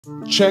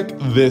Check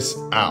this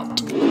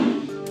out.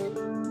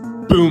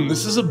 Boom,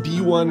 this is a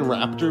B1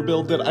 Raptor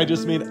build that I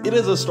just made. It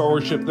is a Star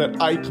Wars ship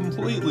that I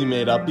completely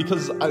made up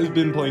because I've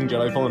been playing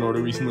Jedi Fallen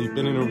Order recently,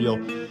 been in a real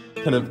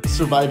kind of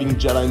surviving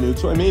Jedi mood.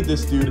 So I made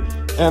this dude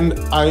and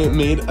I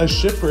made a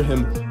ship for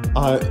him.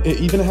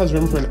 It even has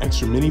room for an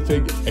extra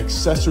minifig,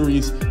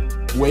 accessories.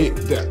 Way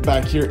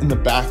back here in the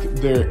back,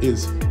 there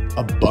is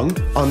a bunk.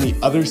 On the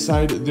other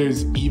side,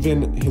 there's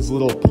even his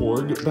little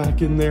porg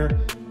back in there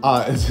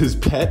as his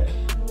pet.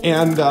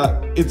 And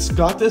it's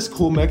got this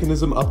cool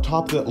mechanism up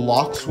top that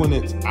locks when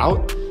it's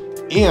out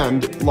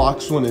and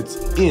locks when it's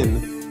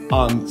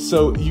in.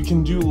 So you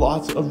can do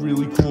lots of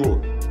really cool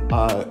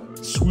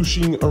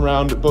swooshing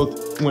around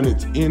both when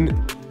it's in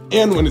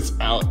and when it's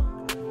out.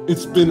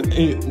 It's been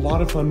a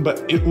lot of fun,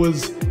 but it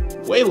was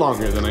way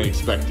longer than I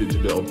expected to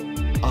build.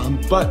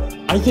 But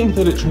I think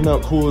that it turned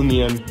out cool in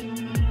the end.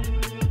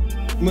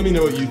 Let me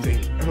know what you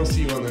think, and I'll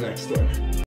see you on the next one.